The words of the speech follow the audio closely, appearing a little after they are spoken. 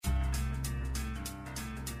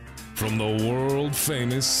From the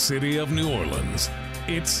world-famous city of New Orleans,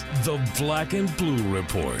 it's the Black and Blue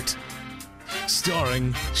Report.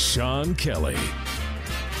 Starring Sean Kelly,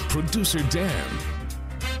 producer Dan,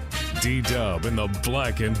 D-Dub and the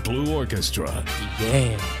Black and Blue Orchestra.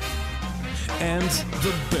 Yeah. And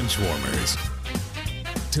the Benchwarmers.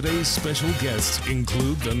 Today's special guests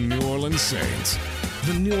include the New Orleans Saints,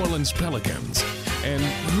 the New Orleans Pelicans, and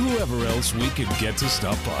whoever else we could get to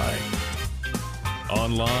stop by.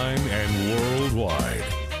 Online and worldwide,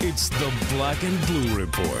 it's the Black and Blue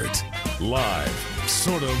Report. Live,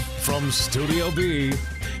 sort of, from Studio B,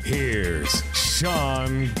 here's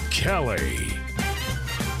Sean Kelly.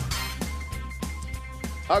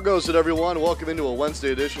 How goes it, everyone? Welcome into a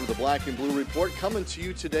Wednesday edition of the Black and Blue Report, coming to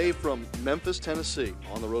you today from Memphis, Tennessee,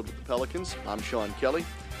 on the road with the Pelicans. I'm Sean Kelly.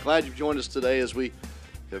 Glad you've joined us today as we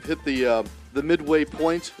have hit the midway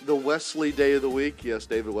point, the Wesley day of the week. Yes,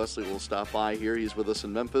 David Wesley will stop by here. He's with us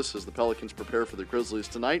in Memphis as the Pelicans prepare for the Grizzlies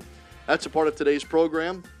tonight. That's a part of today's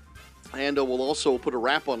program. And we'll also put a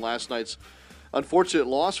wrap on last night's unfortunate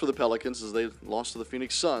loss for the Pelicans as they lost to the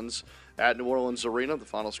Phoenix Suns at New Orleans Arena. The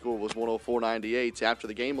final score was 104-98. After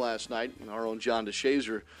the game last night, our own John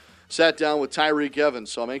DeShazier sat down with Tyreke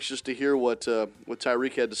Evans. So I'm anxious to hear what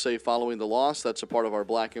Tyreke had to say following the loss. That's a part of our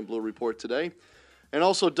Black and Blue Report today. And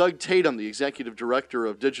also Doug Tatum, the Executive Director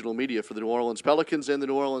of Digital Media for the New Orleans Pelicans and the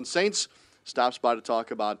New Orleans Saints, stops by to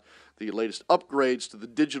talk about the latest upgrades to the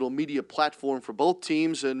digital media platform for both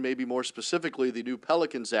teams and maybe more specifically the new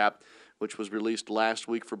Pelicans app, which was released last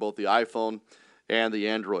week for both the iPhone and the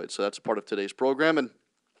Android. So that's a part of today's program. And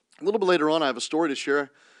a little bit later on, I have a story to share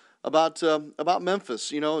about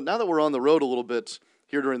Memphis. You know, now that we're on the road a little bit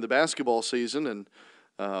here during the basketball season and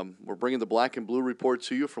we're bringing the Black and Blue Report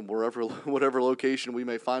to you from whatever location we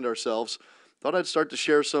may find ourselves, thought I'd start to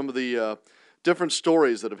share some of the different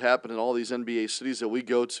stories that have happened in all these NBA cities that we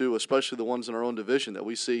go to, especially the ones in our own division that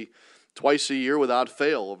we see twice a year without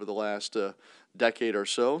fail over the last decade or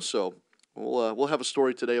so. So we'll have a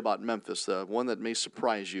story today about Memphis, one that may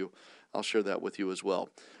surprise you. I'll share that with you as well.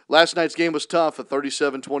 Last night's game was tough, a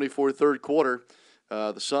 37-24 third quarter.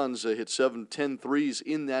 The Suns hit 7-10 threes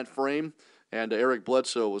in that frame. And Eric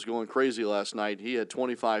Bledsoe was going crazy last night. He had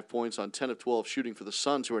 25 points on 10 of 12 shooting for the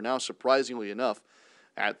Suns, who are now, surprisingly enough,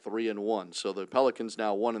 at 3-1. So the Pelicans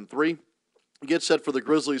now 1-3. Get set for the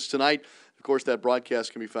Grizzlies tonight. Of course, that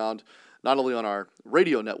broadcast can be found not only on our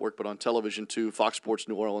radio network, but on television too. Fox Sports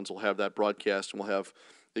New Orleans will have that broadcast, and we'll have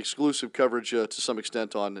exclusive coverage to some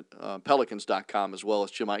extent on Pelicans.com, as well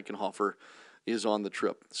as Jim Eichenhofer is on the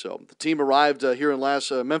trip. So the team arrived here in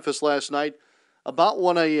Memphis last night about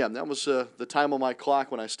 1 a.m. That was the time on my clock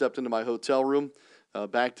when I stepped into my hotel room.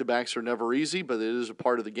 Back-to-backs are never easy, but it is a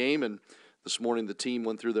part of the game. And this morning the team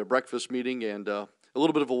went through their breakfast meeting and a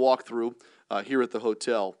little bit of a walkthrough here at the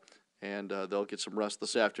hotel. And they'll get some rest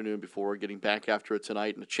this afternoon before getting back after it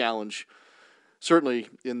tonight and a challenge, certainly,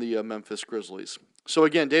 in the Memphis Grizzlies. So,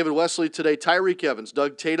 again, David Wesley today, Tyreke Evans,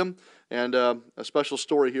 Doug Tatum, and a special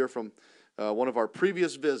story here from one of our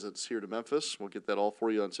previous visits here to Memphis. We'll get that all for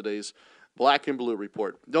you on today's Black and Blue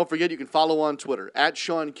Report. Don't forget, you can follow on Twitter, at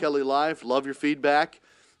Sean Kelly Live. Love your feedback,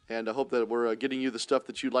 and I hope that we're getting you the stuff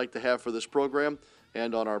that you'd like to have for this program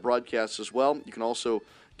and on our broadcasts as well. You can also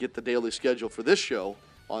get the daily schedule for this show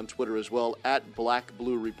on Twitter as well, at Black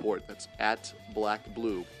Blue Report. That's at Black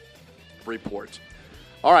Blue Report.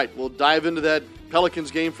 All right, we'll dive into that Pelicans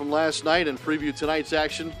game from last night and preview tonight's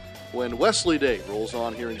action when Wesley Day rolls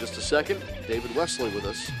on here in just a second. David Wesley with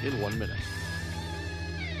us in 1 minute.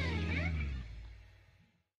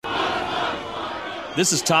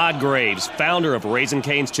 This is Todd Graves, founder of Raising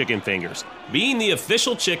Cane's Chicken Fingers. Being the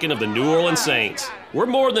official chicken of the New Orleans Saints, we're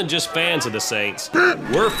more than just fans of the Saints.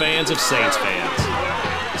 We're fans of Saints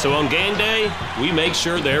fans. So on game day, we make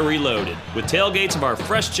sure they're reloaded with tailgates of our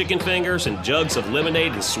fresh chicken fingers and jugs of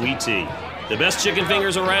lemonade and sweet tea. The best chicken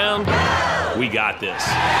fingers around? We got this.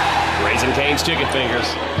 Raising Cane's Chicken Fingers.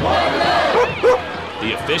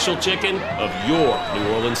 The official chicken of your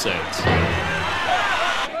New Orleans Saints.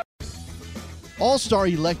 All-Star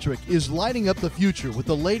Electric is lighting up the future with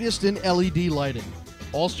the latest in LED lighting.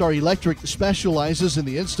 All-Star Electric specializes in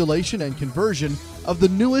the installation and conversion of the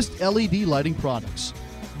newest LED lighting products.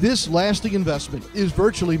 This lasting investment is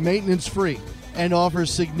virtually maintenance-free and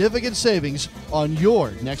offers significant savings on your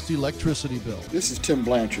next electricity bill. This is Tim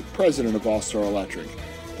Blanchard, president of All-Star Electric.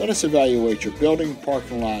 Let us evaluate your building,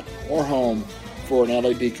 parking lot, or home for an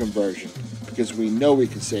LED conversion because we know we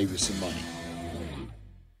can save you some money.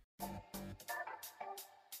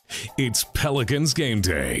 It's Pelicans game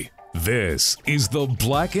day. This is the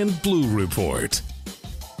Black and Blue Report.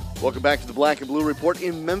 Welcome back to the Black and Blue Report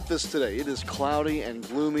in Memphis today. It is cloudy and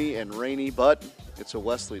gloomy and rainy, but it's a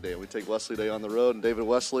Wesley Day. We take Wesley Day on the road, and David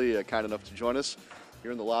Wesley, kind enough to join us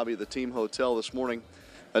here in the lobby of the team hotel this morning.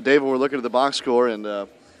 David, we're looking at the box score, and I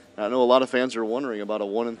know a lot of fans are wondering about a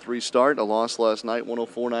 1-3 start, a loss last night,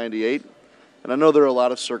 104-98. And I know there are a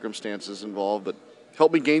lot of circumstances involved, but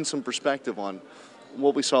help me gain some perspective on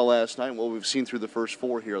what we saw last night and what we've seen through the first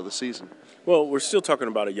 4 here of the season. Well, we're still talking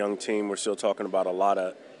about a young team. We're still talking about a lot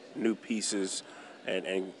of new pieces,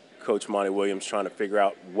 and Coach Monty Williams trying to figure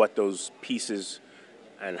out what those pieces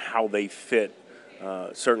and how they fit.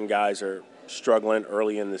 Certain guys are struggling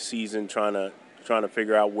early in the season, trying to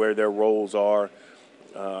figure out where their roles are.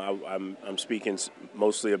 I'm speaking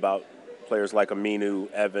mostly about players like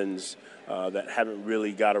Aminu, Evans, that haven't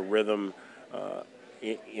really got a rhythm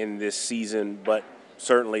in this season, but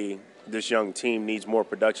certainly this young team needs more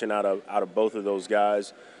production out of both of those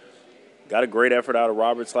guys. Got a great effort out of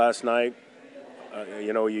Roberts last night.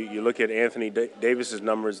 You look at Anthony Davis's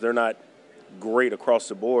numbers; they're not great across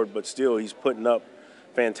the board, but still he's putting up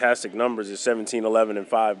fantastic numbers at 17, 11, and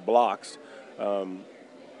 5 blocks.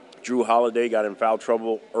 Drew Holiday got in foul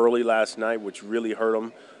trouble early last night, which really hurt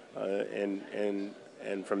him,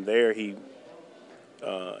 and from there he,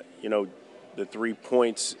 the 3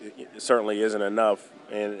 points certainly isn't enough,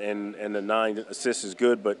 and the 9 assists is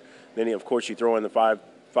good, but then of course you throw in the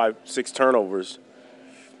 5-6 turnovers.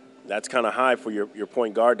 That's kind of high for your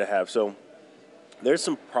point guard to have. So there's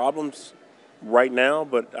some problems right now,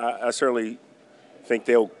 but I certainly think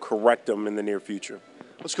they'll correct them in the near future.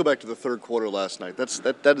 Let's go back to the third quarter last night.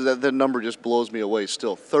 That number just blows me away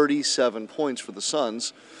still. 37 points for the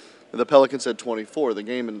Suns. The Pelicans had 24. The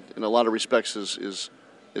game in a lot of respects is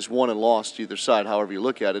won and lost either side, however you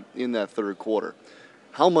look at it, in that third quarter.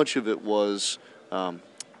 How much of it was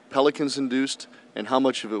Pelicans-induced, and how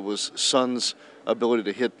much of it was Suns' ability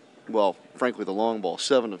to hit, well, frankly, the long ball,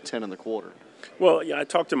 7 of 10 in the quarter? Well, yeah, I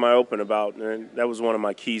talked in my open about, and that was one of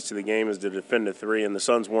my keys to the game, is to defend the 3, and the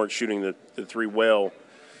Suns weren't shooting the 3 well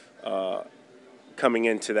coming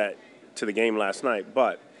into the game last night.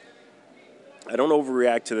 But I don't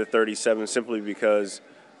overreact to the 37 simply because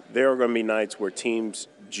there are going to be nights where teams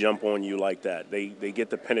jump on you like that. They get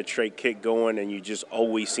the penetrate kick going, and you just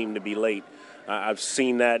always seem to be late. I've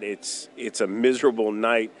seen that. It's a miserable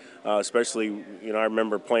night, especially, I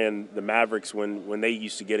remember playing the Mavericks when they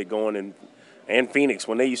used to get it going, and Phoenix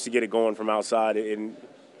when they used to get it going from outside, and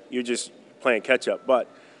you're just playing catch-up. But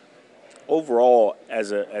overall,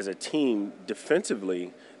 as a team,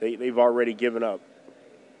 defensively, they've already given up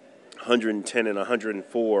 110 and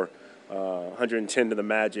 104, 110 to the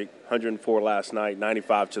Magic, 104 last night,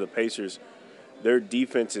 95 to the Pacers. Their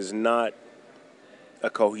defense is not a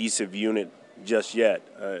cohesive unit just yet.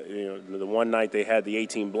 The one night they had the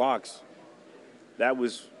 18 blocks, that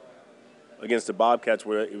was against the Bobcats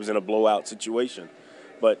where it was in a blowout situation.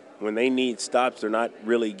 But when they need stops, they're not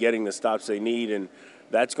really getting the stops they need, and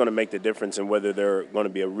that's going to make the difference in whether they're going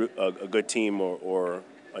to be a good team or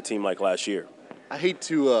a team like last year. I hate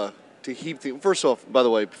to heap things. First off, by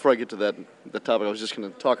the way, before I get to the topic, I was just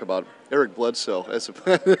going to talk about Eric Bledsoe.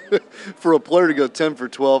 For a player to go 10 for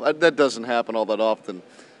 12, that doesn't happen all that often.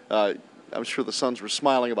 I'm sure the Suns were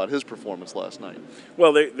smiling about his performance last night.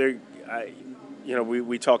 Well,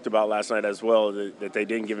 we talked about last night as well that they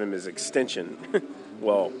didn't give him his extension.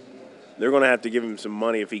 Well, they're going to have to give him some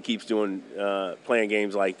money if he keeps playing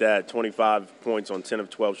games like that. 25 points on 10 of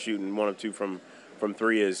 12 shooting, 1 of 2 from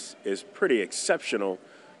 3 is pretty exceptional.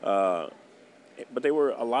 But they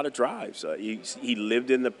were a lot of drives. He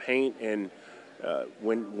lived in the paint, and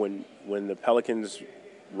when the Pelicans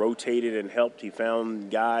rotated and helped, he found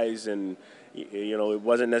guys, and it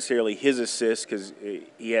wasn't necessarily his assist because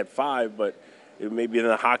he had 5, but it may be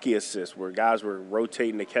the hockey assist where guys were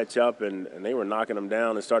rotating to catch up, and they were knocking them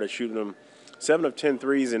down and started shooting them. 7 of 10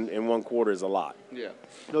 threes in one quarter is a lot. Yeah,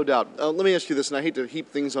 no doubt. Let me ask you this, and I hate to heap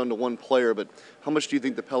things onto one player, but how much do you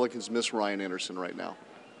think the Pelicans miss Ryan Anderson right now?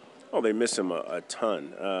 Oh, they miss him a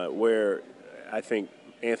ton, where I think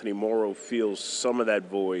Anthony Morrow feels some of that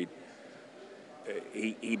void.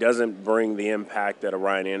 He doesn't bring the impact that a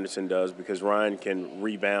Ryan Anderson does because Ryan can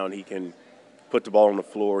rebound, he can put the ball on the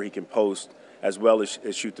floor, he can post, as well as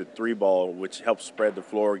shoot the 3 ball, which helps spread the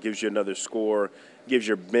floor, gives you another score, gives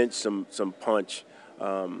your bench some punch.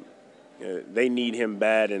 They need him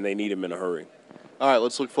bad, and they need him in a hurry. All right,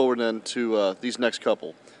 let's look forward then to these next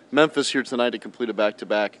couple. Memphis here tonight to complete a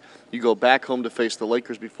back-to-back. You go back home to face the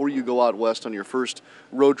Lakers before you go out west on your first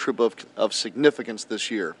road trip of significance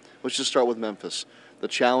this year. Let's just start with Memphis. The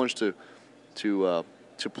challenge to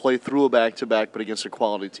play through a back-to-back, but against a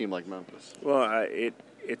quality team like Memphis. Well,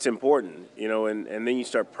 it's important, and then you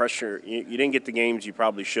start pressure. You didn't get the games you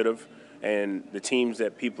probably should have, and the teams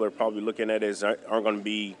that people are probably looking at aren't going to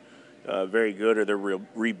be very good, or they're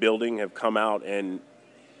rebuilding, have come out and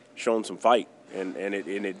shown some fight, and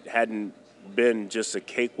it hadn't been just a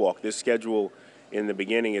cakewalk. This schedule in the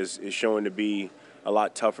beginning is showing to be a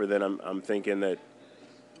lot tougher than I'm thinking that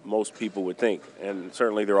most people would think, and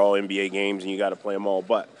certainly they're all NBA games and you got to play them all.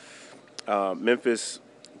 But Memphis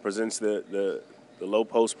presents the low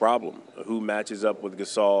post problem. Who matches up with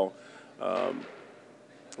Gasol,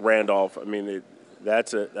 Randolph? I mean,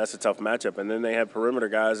 that's a tough matchup. And then they have perimeter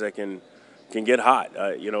guys that can get hot.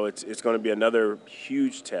 It's going to be another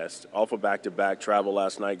huge test. Off a back-to-back travel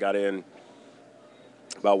last night, got in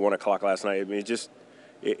about 1 o'clock last night. I mean,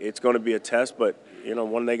 it's going to be a test, but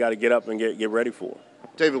one they got to get up and get ready for.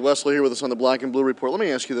 David Wesley here with us on the Black and Blue Report. Let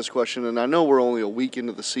me ask you this question, and I know we're only a week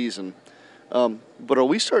into the season, but are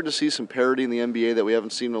we starting to see some parity in the NBA that we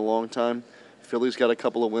haven't seen in a long time? Philly's got a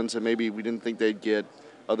couple of wins that maybe we didn't think they'd get.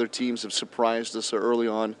 Other teams have surprised us early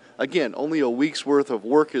on. Again, only a week's worth of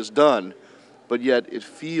work is done, but yet it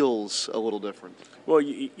feels a little different. Well,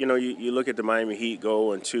 you look at the Miami Heat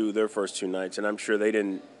go into their first 2 nights, and I'm sure they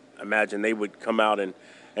didn't imagine they would come out and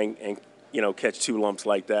catch 2 lumps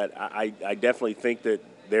like that. I definitely think that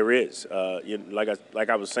there is. Like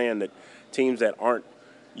I was saying, that teams that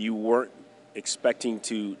you weren't expecting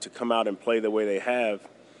to come out and play the way they have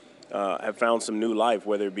found some new life,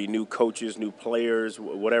 whether it be new coaches, new players,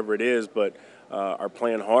 whatever it is, but are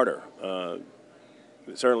playing harder.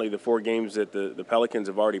 Certainly the 4 games that the Pelicans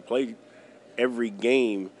have already played, every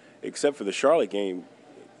game except for the Charlotte game,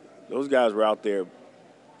 those guys were out there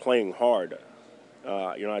playing hard.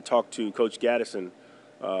 I talked to Coach Gaddison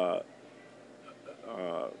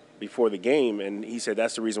before the game, and he said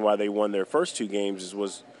that's the reason why they won their first 2 games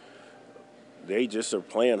was they just are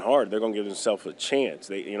playing hard. They're going to give themselves a chance.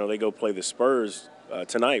 They go play the Spurs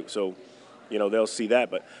tonight, so they'll see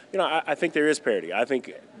that. But I think there is parity. I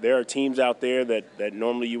think there are teams out there that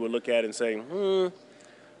normally you would look at and say,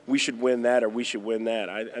 we should win that or we should win that.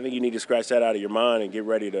 I think you need to scratch that out of your mind and get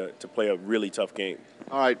ready to play a really tough game.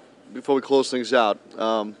 All right, before we close things out,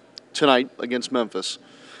 tonight against Memphis,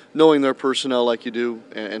 knowing their personnel like you do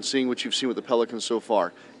and seeing what you've seen with the Pelicans so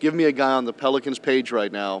far, give me a guy on the Pelicans page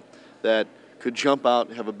right now that could jump out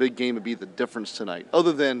and have a big game and be the difference tonight,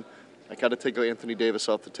 other than I got to take Anthony Davis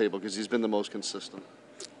off the table because he's been the most consistent.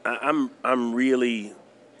 I'm really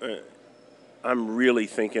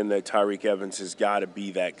thinking that Tyreke Evans has got to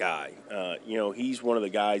be that guy. He's one of the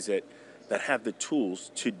guys that have the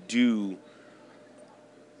tools to do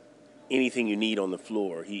anything you need on the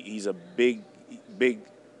floor. He's a big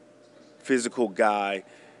physical guy.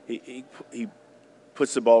 He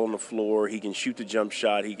puts the ball on the floor. He can shoot the jump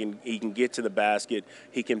shot. He can get to the basket.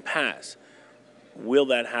 He can pass. Will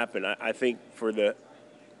that happen? I think for the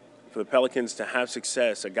Pelicans to have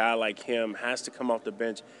success, a guy like him has to come off the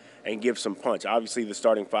bench and give some punch. Obviously, the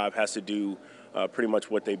starting 5 has to do pretty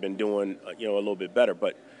much what they've been doing, a little bit better.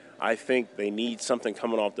 But I think they need something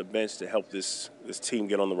coming off the bench to help this team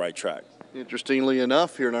get on the right track. Interestingly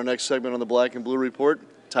enough, here in our next segment on the Black and Blue Report,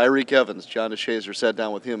 Tyreke Evans. John DeShazier sat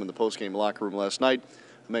down with him in the postgame locker room last night.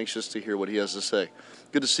 I'm anxious to hear what he has to say.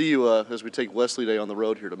 Good to see you as we take Wesley Day on the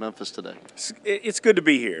road here to Memphis today. It's good to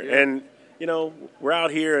be here. Yeah. And, we're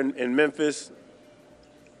out here in Memphis.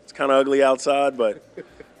 It's kind of ugly outside, but,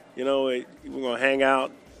 we're going to hang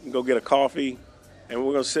out and go get a coffee, and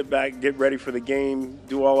we're going to sit back, get ready for the game,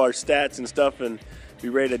 do all our stats and stuff, and be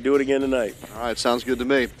ready to do it again tonight. All right, sounds good to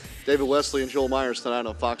me. David Wesley and Joel Myers tonight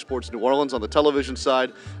on Fox Sports New Orleans on the television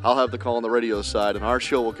side. I'll have the call on the radio side, and our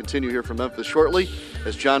show will continue here from Memphis shortly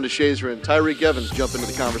as John DeShazier and Tyreke Evans jump into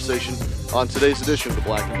the conversation on today's edition of the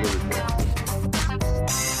Black and Blue Report.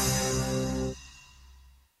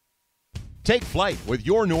 Take flight with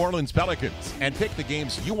your New Orleans Pelicans and pick the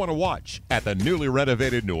games you want to watch at the newly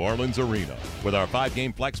renovated New Orleans Arena. With our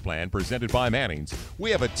 5-game flex plan presented by Manning's, we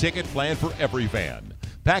have a ticket plan for every fan.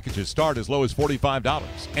 Packages start as low as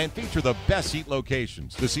 $45 and feature the best seat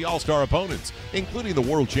locations to see all-star opponents, including the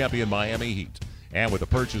world champion Miami Heat. And with the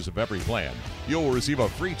purchase of every plan, you'll receive a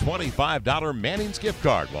free $25 Manning's gift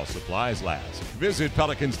card while supplies last. Visit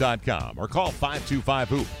Pelicans.com or call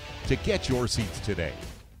 525-HOOP to get your seats today.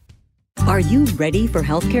 Are you ready for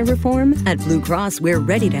healthcare reform? At Blue Cross, we're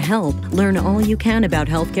ready to help. Learn all you can about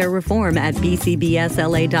healthcare reform at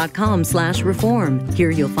bcbsla.com/reform.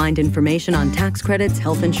 Here you'll find information on tax credits,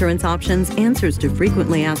 health insurance options, answers to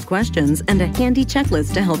frequently asked questions, and a handy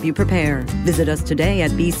checklist to help you prepare. Visit us today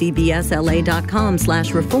at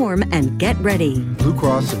bcbsla.com/reform and get ready. Blue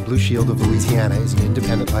Cross and Blue Shield of Louisiana is an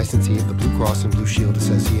independent licensee of the Blue Cross and Blue Shield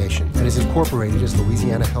Association and is incorporated as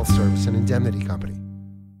Louisiana Health Service and Indemnity Company.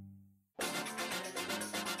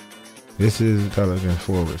 This is Pelicans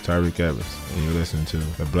forward, Tyreke Evans, and you're listening to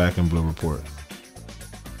the Black and Blue Report.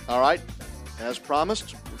 All right, as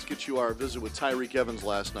promised, let's get you our visit with Tyreke Evans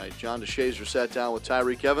last night. John DeShazier sat down with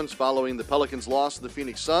Tyreke Evans following the Pelicans' loss to the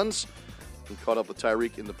Phoenix Suns. We caught up with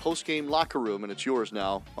Tyreke in the post-game locker room, and it's yours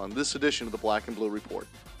now on this edition of the Black and Blue Report.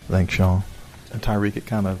 Thanks, Sean. And Tyreke, it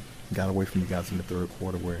kind of got away from you guys in the third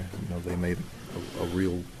quarter where they made a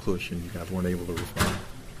real push and you guys weren't able to respond.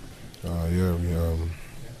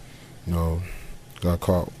 We got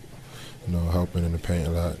caught, helping in the paint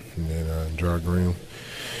a lot. And then Gerard Green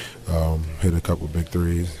hit a couple big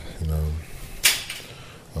threes.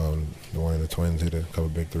 One of the twins hit a couple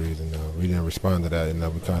big threes, and we didn't respond to that.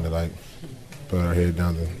 We kind of put our head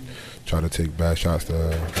down and try to take bad shots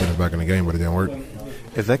to get us back in the game, but it didn't work.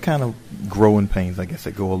 Is that kind of growing pains, I guess,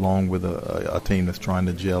 that go along with a team that's trying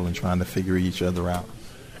to gel and trying to figure each other out?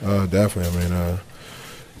 Definitely.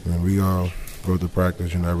 We all go to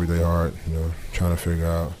practice, every day hard, trying to figure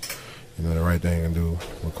out, the right thing and do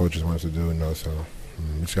what coaches want us to do, so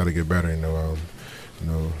we just got to get better,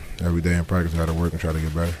 every day in practice, got to work and try to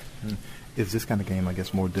get better. Is this kind of game, I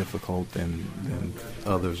guess, more difficult than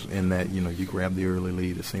others in that, you grab the early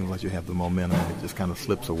lead, it seems like you have the momentum, it just kind of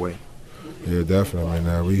slips away? Yeah, definitely.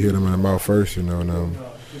 We hit them in the mouth first, we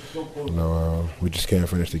just can't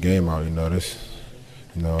finish the game out, I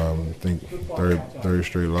think third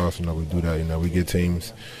straight loss, we do that. We get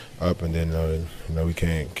teams up, and then we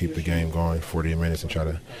can't keep the game going 40 minutes and try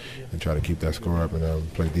to keep that score up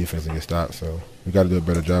and play defense and get stopped. So we got to do a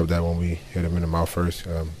better job of that when we hit them in the mouth first.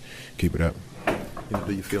 Keep it up.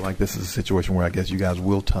 Do you feel like this is a situation where I guess you guys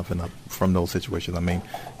will toughen up from those situations?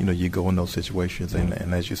 You go in those situations,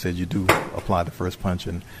 and as you said, you do apply the first punch,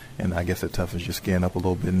 and I guess it toughens your skin up a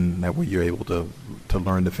little bit, and that way you're able to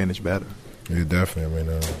learn to finish better. Yeah, definitely.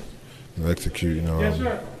 Execute. Yes,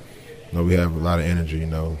 sir. We have a lot of energy.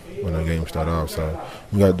 When the game start off, so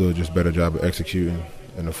we got to do a just better job of executing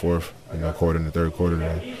in the fourth, quarter, and the third quarter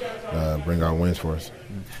to bring out wins for us.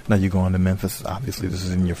 Now you're going to Memphis. Obviously, this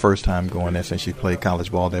is in your first time going there since you played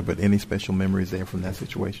college ball there. But any special memories there from that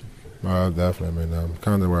situation? Definitely.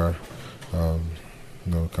 Kind of where,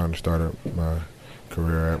 kind of started my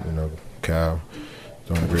career at. Cal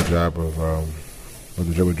doing a great job of. With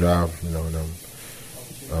the dribble drive,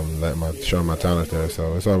 showing my talent there.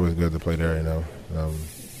 So it's always good to play there,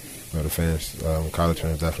 the fans, college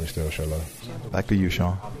fans definitely still show love. Back to you,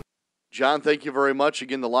 Sean. John, thank you very much.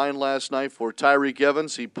 Again, the line last night for Tyreke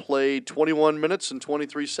Evans. He played 21 minutes and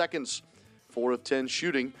 23 seconds, 4 of 10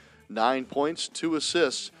 shooting, 9 points, 2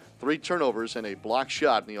 assists, 3 turnovers, and a block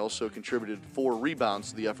shot. And he also contributed 4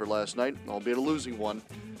 rebounds to the effort last night, albeit a losing one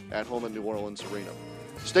at home at New Orleans Arena.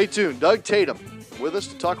 Stay tuned. Doug Tatum with us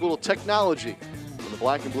to talk a little technology when the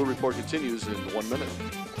Black and Blue Report continues in 1 minute.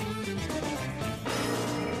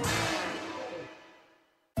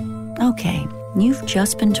 Okay, you've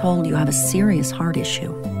just been told you have a serious heart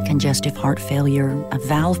issue, congestive heart failure, a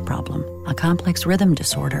valve problem, a complex rhythm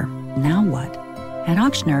disorder. Now what? At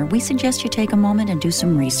Ochsner, we suggest you take a moment and do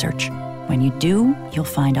some research. When you do, you'll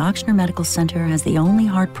find Ochsner Medical Center has the only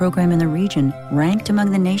heart program in the region ranked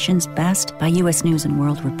among the nation's best by U.S. News &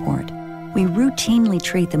 World Report. We routinely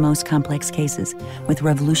treat the most complex cases with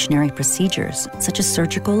revolutionary procedures such as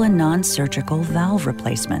surgical and non-surgical valve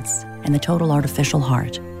replacements and the total artificial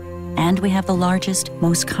heart. And we have the largest,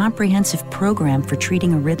 most comprehensive program for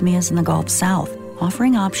treating arrhythmias in the Gulf South,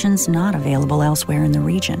 offering options not available elsewhere in the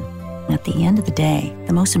region. At the end of the day,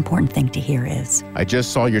 the most important thing to hear is, I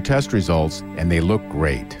just saw your test results, and they look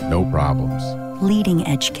great. No problems. Leading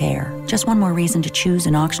edge care. Just one more reason to choose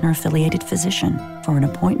an Ochsner-affiliated physician. For an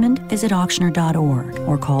appointment, visit Ochsner.org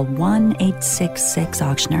or call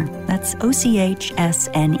 1-866-OCHSNER. That's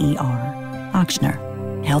OCHSNER. Ochsner.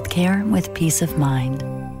 Healthcare with peace of mind.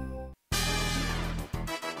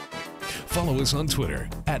 Follow us on Twitter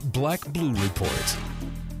 @BlackBlueReport.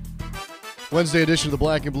 Wednesday edition of the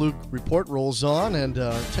Black and Blue Report rolls on, and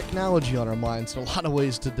technology on our minds in a lot of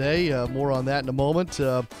ways today. More on that in a moment.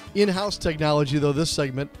 In-house technology, though, this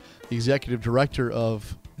segment, the executive director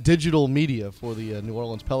of digital media for the New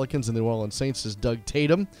Orleans Pelicans and the New Orleans Saints is Doug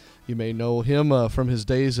Tatum. You may know him from his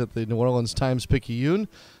days at the New Orleans Times-Picayune.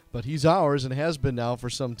 but he's ours and has been now for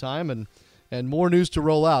some time, and more news to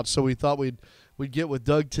roll out. So we thought we'd get with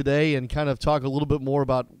Doug today and kind of talk a little bit more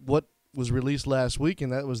about what was released last week,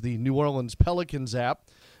 and that was the New Orleans Pelicans app.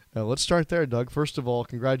 Let's start there, Doug. First of all,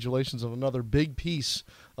 congratulations on another big piece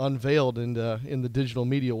unveiled in the digital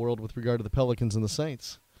media world with regard to the Pelicans and the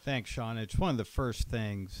Saints. Thanks, Sean. It's one of the first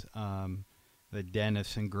things that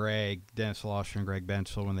Dennis Losher and Greg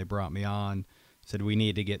Bensel, when they brought me on, said we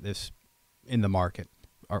need to get this in the market.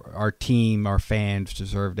 Our team, our fans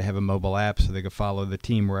deserve to have a mobile app so they can follow the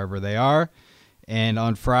team wherever they are. And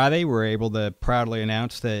on Friday, we're able to proudly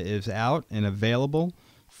announce that it is out and available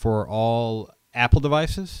for all Apple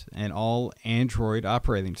devices and all Android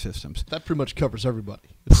operating systems. That pretty much covers everybody.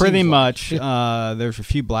 Pretty much. There's a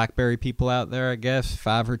few BlackBerry people out there, I guess,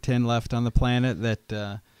 5 or 10 left on the planet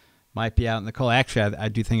that might be out in the cold. Actually, I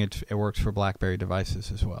do think it works for BlackBerry devices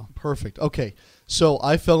as well. Perfect. Okay, so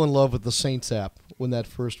I fell in love with the Saints app when that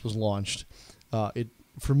first was launched.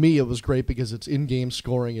 For me, it was great because it's in-game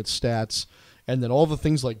scoring, it's stats, and then all the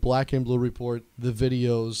things like Black and Blue Report, the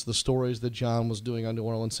videos, the stories that John was doing on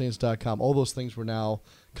NewOrleansSaints.com, all those things were now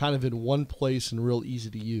kind of in one place and real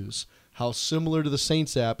easy to use. How similar to the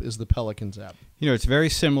Saints app is the Pelicans app? It's very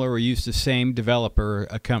similar. We use the same developer,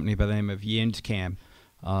 a company by the name of Yinscam.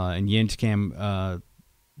 And Yinscam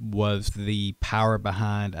was the power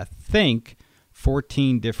behind, I think,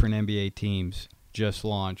 14 different NBA teams just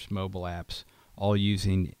launched mobile apps, all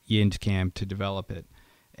using Yinscam to develop it.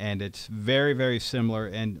 And it's very, very similar.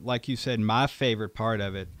 And like you said, my favorite part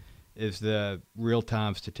of it is the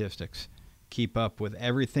real-time statistics. Keep up with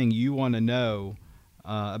everything you want to know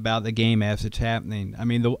about the game as it's happening. I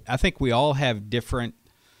mean, I think we all have different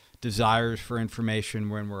desires for information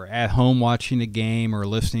when we're at home watching a game or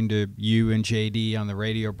listening to you and JD on the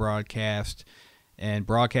radio broadcast. And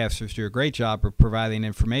broadcasters do a great job of providing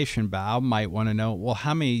information, but I might want to know, well,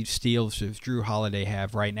 how many steals does Drew Holiday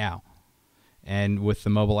have right now? And with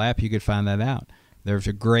the mobile app, you could find that out. There's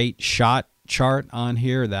a great shot chart on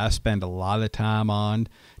here that I spend a lot of time on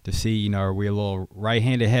to see, are we a little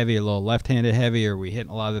right-handed heavy, a little left-handed heavy? Are we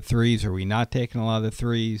hitting a lot of threes? Are we not taking a lot of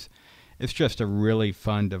threes? It's just a really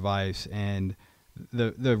fun device. And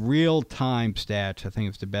the real-time stats, I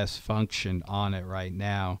think, is the best function on it right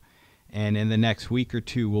now. And in the next week or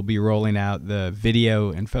two, we'll be rolling out the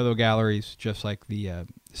video and photo galleries, just like the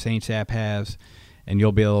Saints app has. And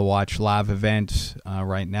you'll be able to watch live events.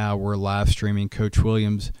 Right now, we're live streaming Coach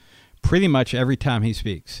Williams pretty much every time he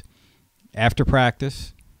speaks. After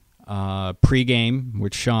practice, pregame,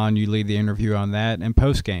 which Sean, you lead the interview on that, and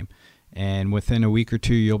postgame. And within a week or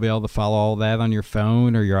two, you'll be able to follow all that on your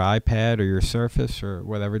phone or your iPad or your Surface or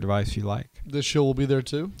whatever device you like. This show will be there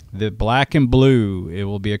too? The Black and Blue, it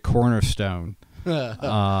will be a cornerstone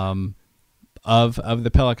of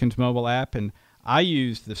the Pelicans mobile app. And I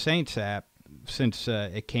use the Saints app since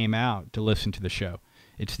it came out to listen to the show.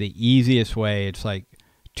 It's the easiest way. It's like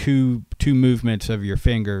two movements of your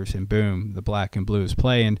fingers and boom, the Black and Blue is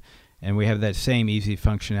playing. And we have that same easy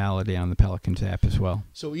functionality on the Pelicans app as well.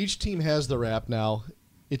 So each team has their app now.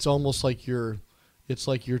 It's almost like your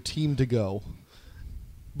team to go.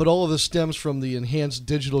 But all of this stems from the enhanced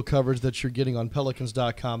digital coverage that you're getting on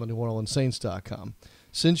Pelicans.com and NewOrleansSaints.com.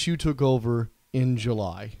 Since you took over in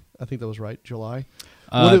July, I think that was right, July.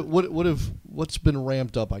 What's been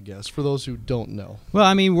ramped up, I guess, for those who don't know? Well,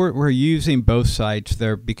 I mean, we're using both sites.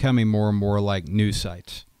 They're becoming more and more like news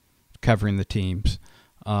sites, covering the teams.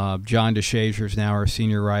 John DeShazier is now our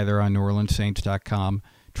senior writer on NewOrleansSaints.com,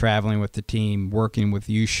 traveling with the team, working with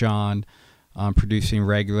you, Sean, producing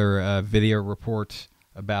regular video reports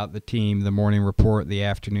about the team, the morning report, the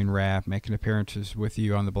afternoon wrap, making appearances with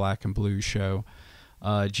you on the Black and Blue show.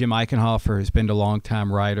 Jim Eichenhofer has been a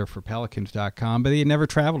long-time writer for Pelicans.com, but he had never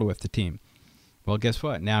traveled with the team. Well, guess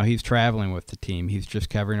what? Now he's traveling with the team. He's just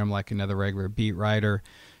covering them like another regular beat writer.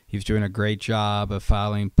 He's doing a great job of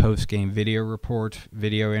filing post-game video reports,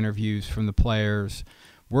 video interviews from the players.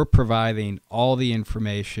 We're providing all the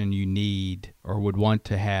information you need or would want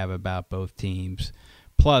to have about both teams,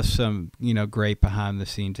 plus some, great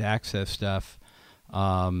behind-the-scenes access stuff.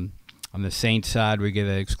 On the Saints side, we get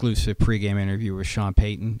an exclusive pregame interview with Sean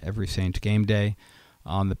Payton every Saints game day.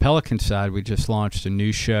 On the Pelicans side, we just launched a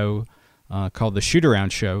new show called The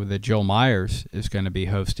Shoot-Around Show that Joel Myers is going to be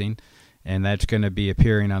hosting, and that's going to be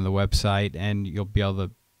appearing on the website, and you'll be able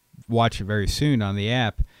to watch it very soon on the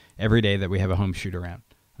app every day that we have a home shoot-around,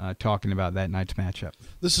 talking about that night's matchup.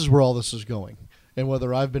 This is where all this is going, and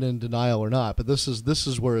whether I've been in denial or not, but this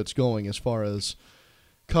is where it's going as far as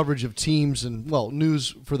coverage of teams and, well,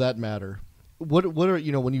 news for that matter. What are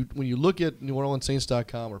when you look at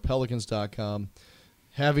NewOrleansSaints.com or Pelicans.com,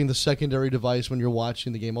 having the secondary device when you're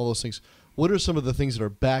watching the game, all those things. What are some of the things that are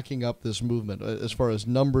backing up this movement as far as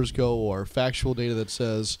numbers go or factual data that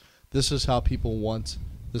says this is how people want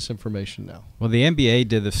this information now? Well, the NBA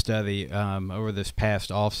did a study over this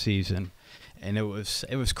past off season, and it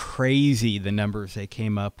was crazy the numbers they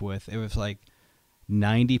came up with. It was like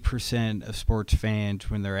 90% of sports fans,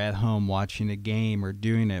 when they're at home watching a game, are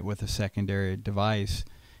doing it with a secondary device,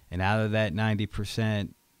 and out of that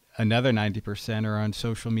 90%, another 90% are on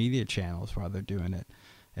social media channels while they're doing it.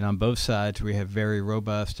 And on both sides, we have very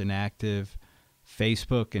robust and active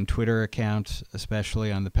Facebook and Twitter accounts, especially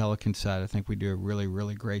on the Pelican side. I think we do a really,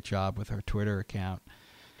 really great job with our Twitter account.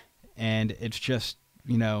 And it's just,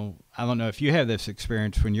 I don't know if you have this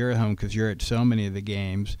experience when you're at home because you're at so many of the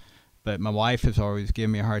games, but my wife has always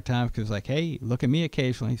given me a hard time because like, hey, look at me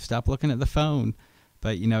occasionally. Stop looking at the phone.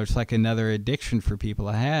 But, it's like another addiction for people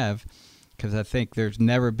to have, because I think there's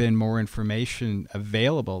never been more information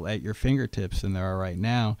available at your fingertips than there are right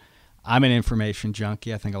now. I'm an information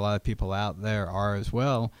junkie. I think a lot of people out there are as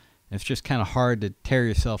well. It's just kind of hard to tear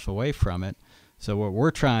yourself away from it. So what we're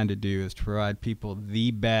trying to do is to provide people the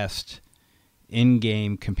best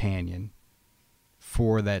in-game companion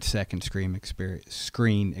for that second screen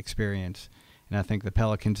experience. And I think the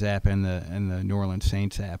Pelicans app and the New Orleans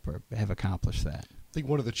Saints app have accomplished that. I think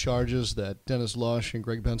one of the charges that Dennis Lush and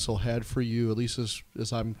Greg Bensel had for you, at least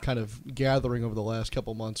as I'm kind of gathering over the last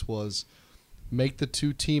couple months, was make the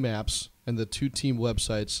two team apps and the two team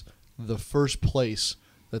websites the first place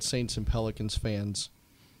that Saints and Pelicans fans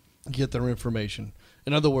get their information.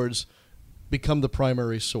 In other words, become the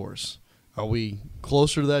primary source. Are we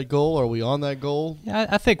closer to that goal? Are we on that goal? Yeah,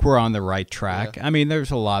 I think we're on the right track. Yeah. I mean,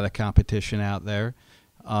 there's a lot of competition out there.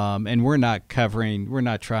 And we're not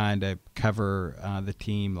trying to cover the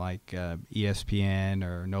team like ESPN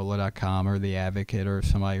or NOLA.com or The Advocate or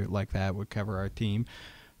somebody like that would cover our team.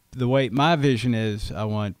 The way my vision is, I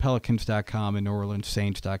want Pelicans.com and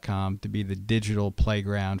NewOrleansSaints.com to be the digital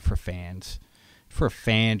playground for fans. For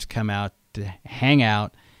fans come out to hang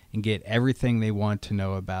out and get everything they want to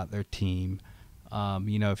know about their team.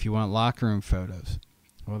 If you want locker room photos,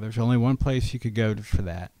 well, there's only one place you could go for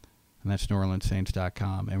that, and that's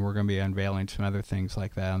NewOrleansSaints.com. And we're going to be unveiling some other things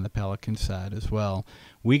like that on the Pelican side as well.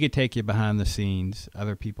 We could take you behind the scenes.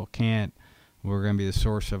 Other people can't. We're going to be the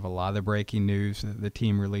source of a lot of breaking news that the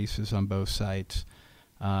team releases on both sites.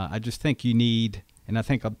 I just think you need, and I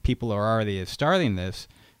think people are already starting this,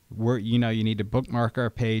 you need to bookmark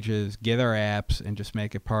our pages, get our apps, and just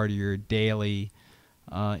make it part of your daily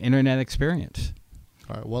internet experience.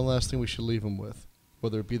 All right, one last thing we should leave them with.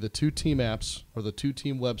 Whether it be the two team apps or the two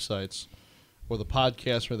team websites or the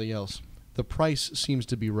podcast or anything else, the price seems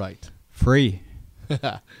to be right. Free.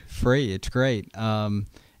 Free. It's great.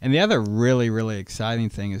 And the other really, really exciting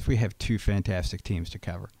thing is we have two fantastic teams to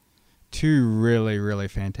cover. Two really, really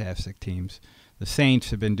fantastic teams. The Saints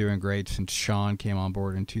have been doing great since Sean came on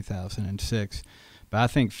board in 2006. But I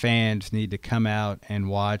think fans need to come out and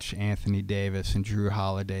watch Anthony Davis and Drew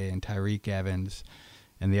Holiday and Tyreek Evans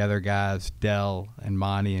and the other guys, Dell and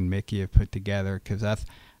Monty and Mickey, have put together, because I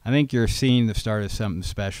think you're seeing the start of something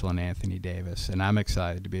special in Anthony Davis, and I'm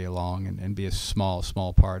excited to be along and be a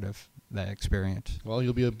small part of that experience. Well,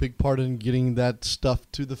 you'll be a big part in getting that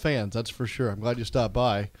stuff to the fans, that's for sure. I'm glad you stopped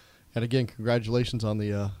by. And again, congratulations on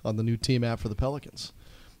the new team app for the Pelicans.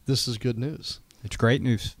 This is good news. It's great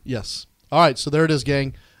news. Yes. All right, so there it is,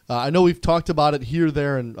 gang. I know we've talked about it here,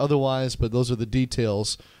 there, and otherwise, but those are the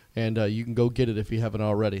details. And you can go get it if you haven't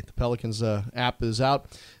already. The Pelicans app is out.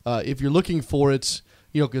 If you're looking for it,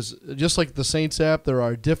 because just like the Saints app, there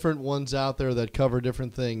are different ones out there that cover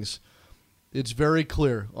different things. It's very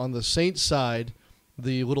clear. On the Saints side,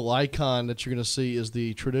 the little icon that you're going to see is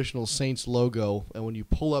the traditional Saints logo. And when you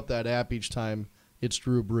pull up that app each time, it's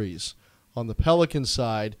Drew Brees. On the Pelican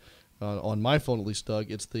side, on my phone at least,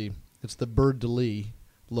 Doug, it's the Bird DeLee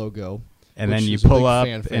logo. And then you pull up,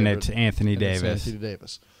 and it's Anthony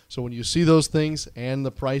Davis. So when you see those things and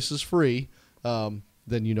the price is free,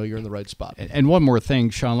 then you know you're in the right spot. And one more thing,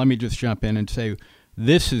 Sean, let me just jump in and say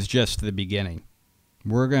this is just the beginning.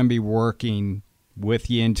 We're going to be working with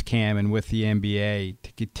Yinz Cam and with the NBA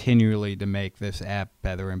to continually to make this app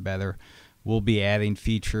better and better. We'll be adding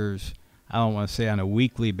features, I don't want to say on a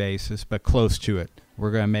weekly basis, but close to it.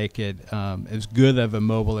 We're going to make it as good of a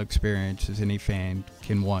mobile experience as any fan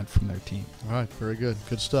can want from their team. All right, very good.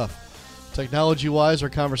 Good stuff. Technology-wise, our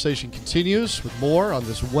conversation continues with more on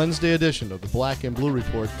this Wednesday edition of the Black and Blue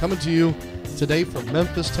Report, coming to you today from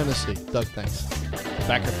Memphis, Tennessee. Doug, thanks.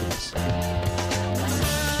 Back after this.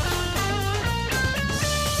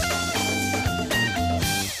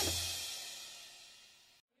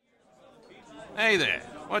 Hey, Hey there,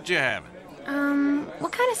 what you having?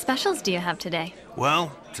 What kind of specials do you have today?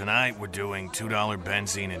 Well, tonight we're doing $2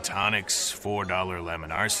 benzene and tonics, $4 lemon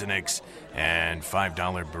arsenics, and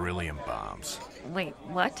 $5 beryllium bombs. Wait,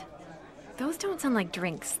 what? Those don't sound like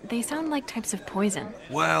drinks. They sound like types of poison.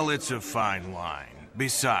 Well, it's a fine line.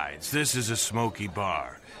 Besides, this is a smoky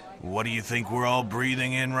bar. What do you think we're all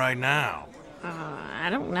breathing in right now? I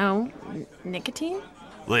don't know. Nicotine?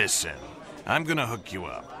 Listen, I'm gonna hook you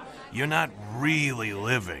up. You're not really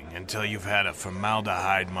living until you've had a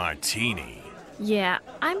formaldehyde martini. Yeah,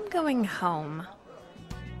 I'm going home.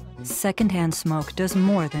 Secondhand smoke does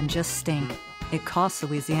more than just stink. It costs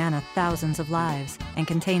Louisiana thousands of lives and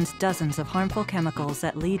contains dozens of harmful chemicals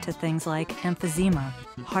that lead to things like emphysema,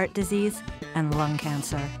 heart disease, and lung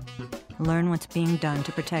cancer. Learn what's being done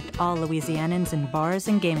to protect all Louisianans in bars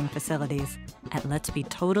and gaming facilities at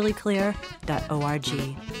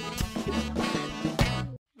letsbetotallyclear.org.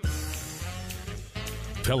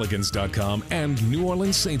 Pelicans.com and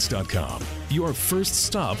NewOrleansSaints.com. Your first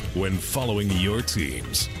stop when following your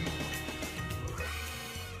teams.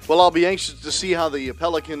 Well, I'll be anxious to see how the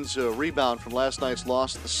Pelicans rebound from last night's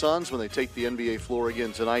loss to the Suns when they take the NBA floor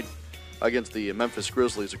again tonight against the Memphis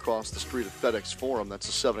Grizzlies across the street at FedEx Forum. That's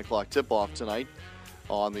a 7 o'clock tip-off tonight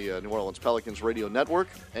on the New Orleans Pelicans radio network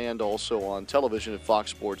and also on television at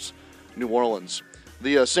Fox Sports New Orleans.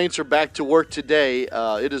 The Saints are back to work today.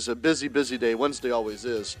 It is a busy, busy day. Wednesday always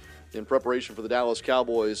is. In preparation for the Dallas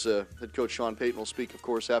Cowboys, head coach Sean Payton will speak, of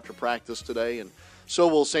course, after practice today, and so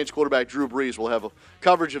will Saints quarterback Drew Brees. We'll have a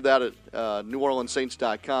coverage of that at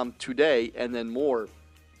NewOrleansSaints.com today, and then more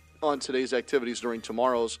on today's activities during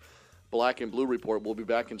tomorrow's Black and Blue Report. We'll be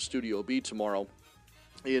back in Studio B tomorrow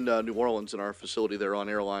in New Orleans in our facility there on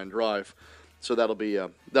Airline Drive. So that'll be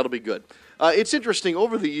good. It's interesting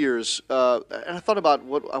over the years, and I thought about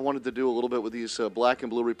what I wanted to do a little bit with these Black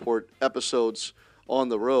and Blue Report episodes on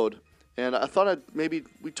the road, and I thought maybe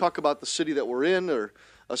we'd talk about the city that we're in or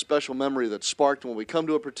a special memory that's sparked when we come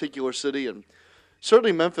to a particular city. And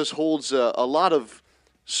certainly Memphis holds a lot of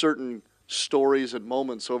certain stories and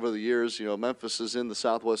moments over the years. You know, Memphis is in the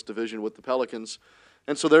Southwest Division with the Pelicans,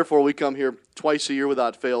 and so therefore we come here twice a year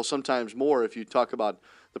without fail, sometimes more if you talk about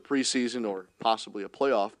the preseason or possibly a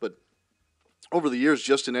playoff. But over the years,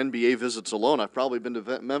 just in NBA visits alone, I've probably been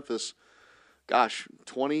to Memphis,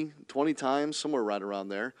 20 times, somewhere right around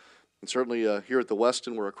there. And certainly here at the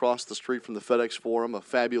Westin, we're across the street from the FedEx Forum, a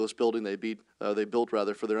fabulous building they built for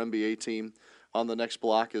their NBA team. On the next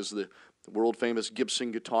block is the world-famous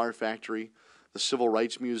Gibson Guitar Factory. The Civil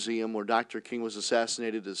Rights Museum, where Dr. King was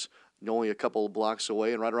assassinated, is only a couple of blocks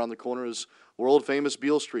away. And right around the corner is world-famous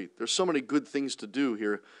Beale Street. There's so many good things to do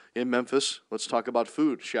here in Memphis. Let's talk about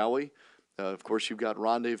food, shall we? Of course, you've got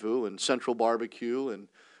Rendezvous and Central Barbecue and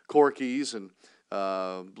Corky's and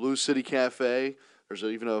Blue City Cafe. There's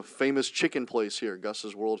even a famous chicken place here.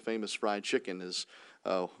 Gus's world-famous fried chicken is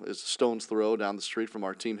a stone's throw down the street from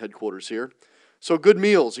our team headquarters here. So good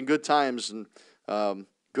meals and good times and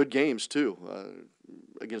good games, too,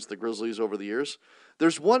 against the Grizzlies over the years.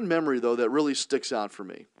 There's one memory, though, that really sticks out for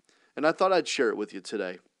me, and I thought I'd share it with you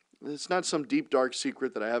today. It's not some deep, dark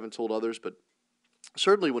secret that I haven't told others, but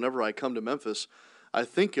certainly whenever I come to Memphis, I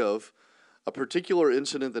think of a particular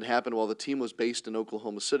incident that happened while the team was based in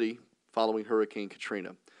Oklahoma City following Hurricane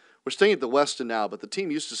Katrina. We're staying at the Westin now, but the team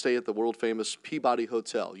used to stay at the world-famous Peabody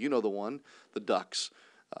Hotel. You know the one, the Ducks.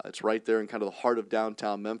 It's right there in kind of the heart of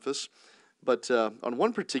downtown Memphis. But on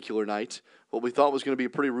one particular night, what we thought was going to be a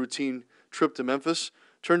pretty routine trip to Memphis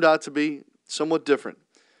turned out to be somewhat different.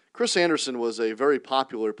 Chris Anderson was a very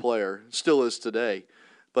popular player, still is today,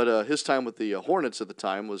 but his time with the Hornets at the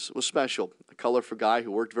time was special. A colorful guy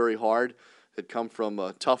who worked very hard, had come from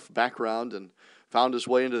a tough background and found his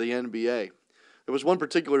way into the NBA. There was one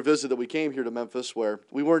particular visit that we came here to Memphis where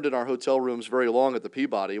we weren't in our hotel rooms very long at the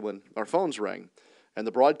Peabody when our phones rang, and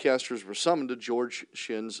the broadcasters were summoned to George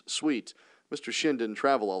Shin's suite. Mr. Shin didn't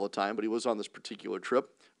travel all the time, but he was on this particular trip,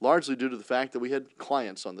 largely due to the fact that we had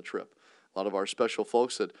clients on the trip. A lot of our special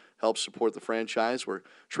folks that helped support the franchise were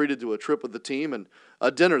treated to a trip with the team and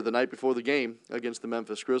a dinner the night before the game against the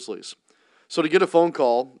Memphis Grizzlies. So to get a phone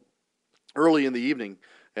call early in the evening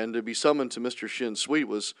and to be summoned to Mr. Shin's suite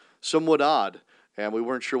was somewhat odd, and we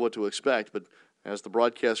weren't sure what to expect. But as the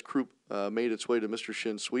broadcast crew made its way to Mr.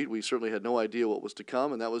 Shin's suite, we certainly had no idea what was to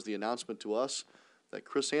come, and that was the announcement to us that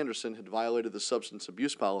Chris Anderson had violated the substance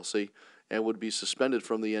abuse policy and would be suspended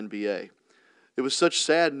from the NBA. It was such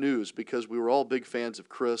sad news because we were all big fans of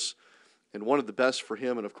Chris and wanted the best for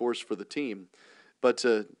him and, of course, for the team. But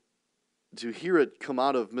to hear it come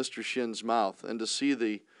out of Mr. Shin's mouth and to see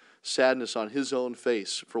the sadness on his own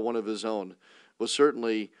face for one of his own was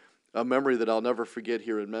certainly a memory that I'll never forget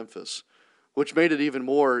here in Memphis. Which made it even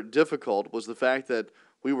more difficult was the fact that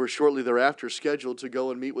we were shortly thereafter scheduled to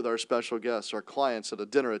go and meet with our special guests, our clients, at a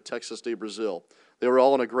dinner at Texas de Brazil. They were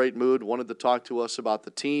all in a great mood, wanted to talk to us about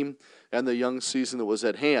the team and the young season that was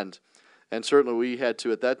at hand. And certainly we had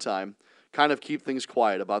to, at that time, kind of keep things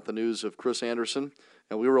quiet about the news of Chris Anderson,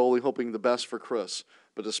 and we were only hoping the best for Chris.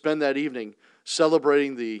 But to spend that evening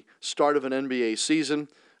celebrating the start of an NBA season,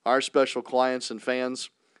 our special clients and fans,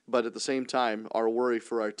 but at the same time, our worry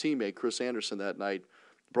for our teammate, Chris Anderson, that night,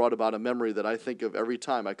 brought about a memory that I think of every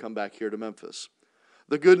time I come back here to Memphis.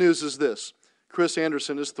 The good news is this. Chris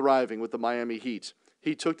Anderson is thriving with the Miami Heat.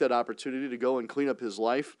 He took that opportunity to go and clean up his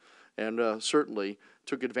life and certainly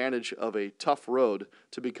took advantage of a tough road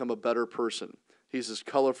to become a better person. He's as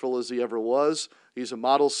colorful as he ever was. He's a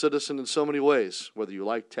model citizen in so many ways, whether you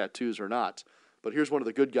like tattoos or not. But here's one of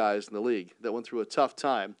the good guys in the league that went through a tough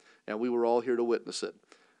time, and we were all here to witness it.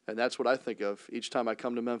 And that's what I think of each time I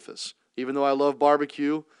come to Memphis. Even though I love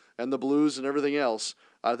barbecue and the blues and everything else,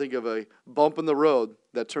 I think of a bump in the road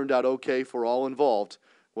that turned out okay for all involved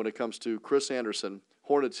when it comes to Chris Anderson,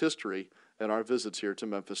 Hornets history, and our visits here to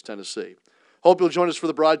Memphis, Tennessee. Hope you'll join us for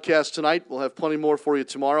the broadcast tonight. We'll have plenty more for you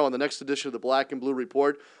tomorrow on the next edition of the Black and Blue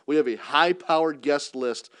Report. We have a high-powered guest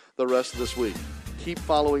list the rest of this week. Keep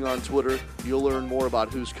following on Twitter. You'll learn more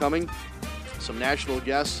about who's coming, some national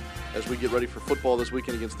guests as we get ready for football this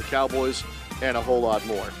weekend against the Cowboys, and a whole lot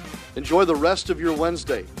more. Enjoy the rest of your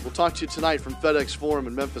Wednesday. We'll talk to you tonight from FedEx Forum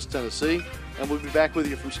in Memphis, Tennessee, and we'll be back with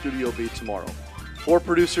you from Studio B tomorrow. For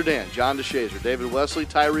producer Dan, John DeShazer, David Wesley,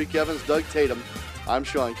 Tyreek Evans, Doug Tatum, I'm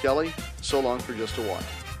Sean Kelly. So long for just a while.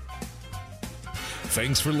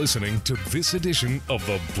 Thanks for listening to this edition of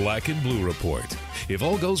the Black and Blue Report. If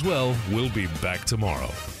all goes well, we'll be back tomorrow.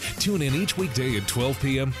 Tune in each weekday at 12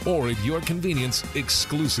 p.m. or at your convenience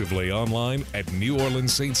exclusively online at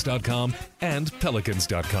NewOrleansSaints.com and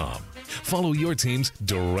Pelicans.com. Follow your teams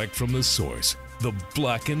direct from the source, the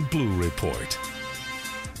Black and Blue Report.